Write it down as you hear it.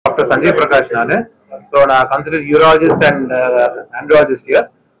Dr. Sanjay Prakash nanu. So I consider urologist and andrologist here.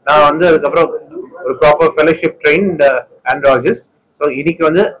 Now on the proper fellowship trained andrologist. So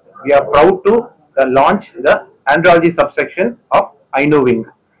we are proud to launch the andrology subsection of AINU wing.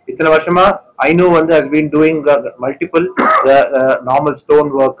 Itna varshama AINU has been doing multiple normal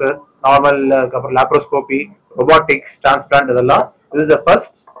stone work, normal laparoscopy, robotics, transplant. This is the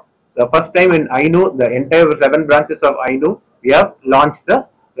first time in AINU, the entire 7 branches of AINU, we have launched the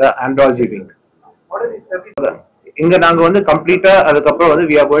andrology wing. What are these services? Inga naanga complete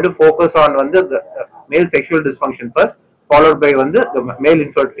we are going to focus on the male sexual dysfunction first, followed by the male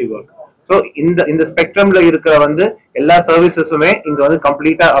infertility work. So in the spectrum la irukra ella services inga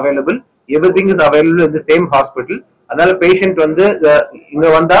complete available. Everything is available in the same hospital. Adala patient inga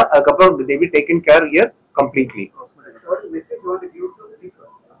vanda adukapra they will be taken care here completely.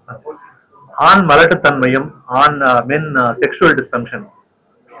 ஆண் மலட்டுத்தன்மையும் மென் sexual dysfunction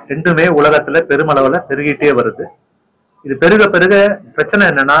ரெண்டுமே உலகத்துல பெருமளவுல பெருகிட்டே வருது. இது பெருக பெருக பிரச்சனை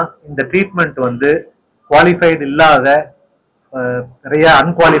என்னன்னா, இந்த ட்ரீட்மெண்ட் குவாலிஃபைடு இல்லாத நிறைய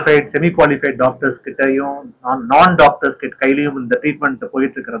அன்குவாலிஃபைட் செமி குவாலிஃபைட் டாக்டர்ஸ் கிட்டையும் நான் டாக்டர்ஸ் கிட்ட கையிலையும் இந்த ட்ரீட்மெண்ட்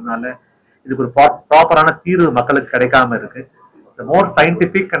போயிட்டு இருக்கிறதுனால இதுக்கு ஒரு ப்ராப்பரான தீர்வு மக்களுக்கு கிடைக்காம இருக்கு. இந்த மோர்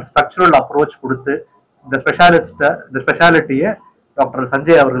சயின்டிபிக் அண்ட் ஸ்ட்ரக்சரல் அப்ரோச் கொடுத்து இந்த ஸ்பெஷாலிட்டியை டாக்டர்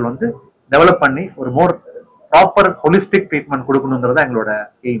சஞ்சய் அவர்கள் டெவலப் பண்ணி ஒரு மோர் ப்ராப்பர் ஹோலிஸ்டிக் ட்ரீட்மெண்ட் கொடுக்கணுங்கிறத எங்களோட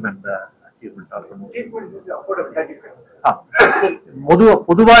எய்ம் அண்ட் அச்சீவ்மெண்ட்.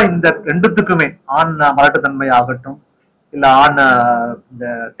 பொதுவா இந்த ரெண்டுத்துக்குமே ஆண் மலட்டுத்தன்மை ஆகட்டும், இல்ல ஆண் இந்த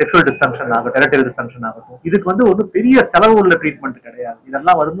செக்ஷுவல் டிஸ்ஃபங்க்ஷன் ஆகட்டும், எரக்டைல் டிஸ்ஃபங்க்ஷன் ஆகட்டும், இதுக்கு ஒரு பெரிய செலவு உள்ள ட்ரீட்மெண்ட் கிடையாது.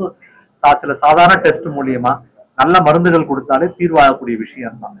 இதெல்லாம் சில சாதாரண டெஸ்ட் மூலியமா நல்ல மருந்துகள் கொடுத்தாலே தீர்வாகக்கூடிய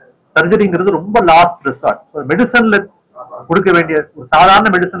விஷயம் தான். சர்ஜரிங்கிறது ரொம்ப லாஸ்ட் ரிசார்ட். மெடிசன்ல கொடுக்க வேண்டிய ஒரு சாதாரண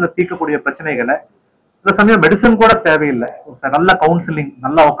மெடிசன்ல தீர்க்கக்கூடிய பிரச்சனைகளை சில சமயம் மெடிசன் கூட தேவையில்லை, நல்ல கவுன்சிலிங்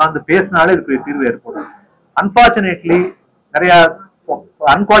நல்லா உட்காந்து பேசினாலே இதுக்கு தீர்வு ஏற்படும். அன்பார்ச்சுனேட்லி நிறைய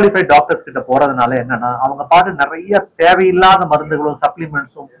அன்குவாலிஃபைட் டாக்டர்ஸ் கிட்ட போறதுனால என்னன்னா, அவங்க பாட்டு நிறைய தேவையில்லாத மருந்துகளும்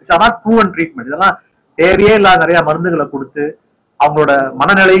சப்ளிமெண்ட்ஸும் ப்ரூவன் ட்ரீட்மெண்ட் இதெல்லாம் தேவையே இல்லாத நிறைய மருந்துகளை கொடுத்து அவங்களோட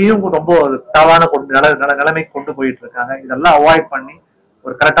மனநிலையும் ரொம்ப தவறான நிலைமைக்கு கொண்டு போயிட்டு இருக்காங்க. இதெல்லாம் அவாய்ட் பண்ணி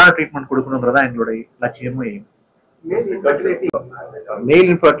ஒரு கரெக்டான ட்ரீட்மெண்ட் கொடுக்கணுங்கிறதா எங்களுடைய லட்சியமும் எய்ம். மேல்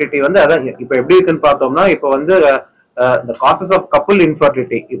இன்ஃபர்டிலிட்டி அதான் இப்ப எப்படி இருக்குன்னு பார்த்தோம்னா, இப்போ the causes of couple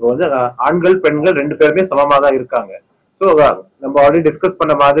infertility இப்போ ஆண்கள் பெண்கள் ரெண்டு பேருமே சமமா தான் இருக்காங்க. ஸோ நம்ம ஆல்ரெடி டிஸ்கஸ்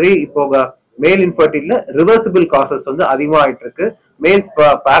பண்ண மாதிரி இப்போ மேல் இன்ஃபர்டிலிட்டில ரிவர்சிபிள் காசஸ் அதிகமாயிட்டு இருக்கு. மேல்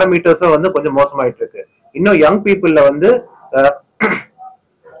பேராமீட்டர்ஸும் கொஞ்சம் மோசமாயிட்டு இருக்கு. இன்னும் யங் பீப்புள்ல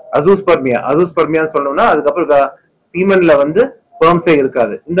அசூஸ்பர்மியான்னு சொல்லணும்னா அதுக்கப்புறம் ஃபீமேல்ல ஸ்பெர்ம்ஸே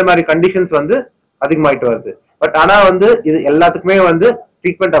இருக்காது. இந்த மாதிரி கண்டிஷன்ஸ் அதிகமாயிட்டு வருது. பட் ஆனா இது எல்லாத்துக்குமே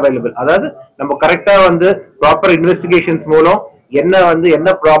ட்ரீட்மெண்ட் அவைலபிள். அதாவது நம்ம கரெக்டா ப்ராப்பர் இன்வெஸ்டிகேஷன்ஸ் மூலம்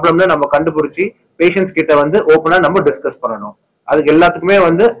என்ன ப்ராப்ளம்னு நம்ம கண்டுபிடிச்சி பேஷண்ட்ஸ் கிட்ட ஓப்பனா நம்ம டிஸ்கஸ் பண்ணணும். அதுக்கு எல்லாத்துக்குமே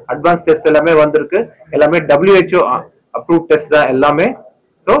அட்வான்ஸ் டெஸ்ட் எல்லாமே வந்திருக்கு. எல்லாமே WHO அப்ரூவ் டெஸ்ட் தான் எல்லாமே.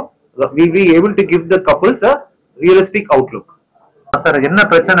 So we be able to give the couples a realistic outlook. Sir என்ன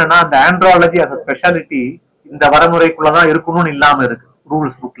பிரச்சனைனா, அந்த ஆண்ட்ராலஜி as a ஸ்பெஷாலிட்டி இந்த வரமுறைக்குள்ளதான் இருக்கணும்னு இல்லாம இருக்கு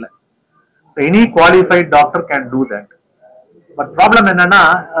ரூல்ஸ் புக்ல. Any qualified doctor can do that. But problem என்னன்னா,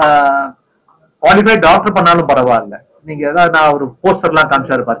 குவாலிஃபைட் டாக்டர் பண்ணாலும் பரவாயில்ல. நீங்க ஏதாவது நான் ஒரு போஸ்டர்லாம்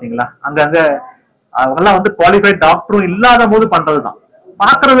காமிச்சாரு பாத்தீங்களா, அங்கங்க அவங்கெல்லாம் குவாலிஃபைட் டாக்டரும் இல்லாத போது பண்றதுதான்.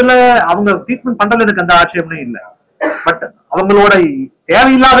 பாக்குறதுல அவங்க ட்ரீட்மெண்ட் பண்றதுல எனக்கு அந்த ஆட்சேபமே இல்லை. பட் அவங்களோட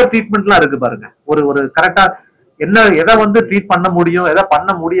தேவையில்லாத ட்ரீட்மெண்ட்லாம் இருக்கு பாருங்க. ஒரு கரெக்டா எதை ட்ரீட் பண்ண முடியும், எதை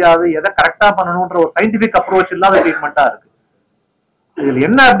பண்ண முடியாது, எதை கரெக்டா பண்ணணும்ன்ற ஒரு சயின்டிபிக் அப்ரோச் இல்லாத ட்ரீட்மெண்டா இருக்கு. இதுல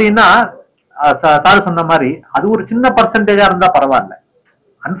என்ன அப்படின்னா, சார் சொன்ன மாதிரி அது ஒரு சின்ன பர்சன்டேஜா இருந்தா பரவாயில்ல.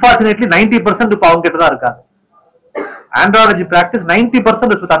 அன்பார்ச்சுனேட்லி 90% இப்ப அவங்க கிட்டதான் இருக்காங்க. Andrology practice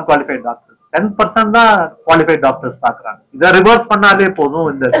 90% with unqualified doctors, 10% தான் குவாலிஃபைட் டாக்டர்ஸ் பாக்குறாங்க. இதை ரிவர்ஸ் பண்ணாலே போதும்.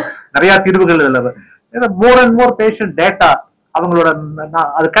 இந்த நிறைய தீர்வுகள் இதுல more and more patient data அவங்களோட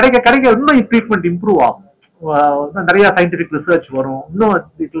அது கிடைக்க இன்னும் ட்ரீட்மெண்ட் இம்ப்ரூவ் ஆகும். நிறைய சயின்டிபிக் ரிசர்ச் வரும், இன்னும்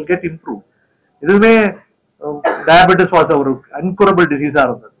இட் வில் கெட் இம்ப்ரூவ். இதுவுமே டயபெட்டிஸ் வாஸ் ஒரு அன்கூரபிள் டிசீஸா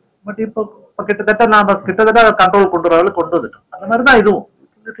இருந்தது. பட் இப்போ கிட்டத்தட்ட கண்ட்ரோல் கொண்டு வர கொண்டு வந்துட்டோம். அந்த மாதிரி தான் இதுவும்.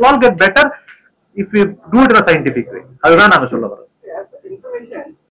 It will all get better if we do it in a scientific way. அதுதான் நாங்க சொல்ல வரோம்.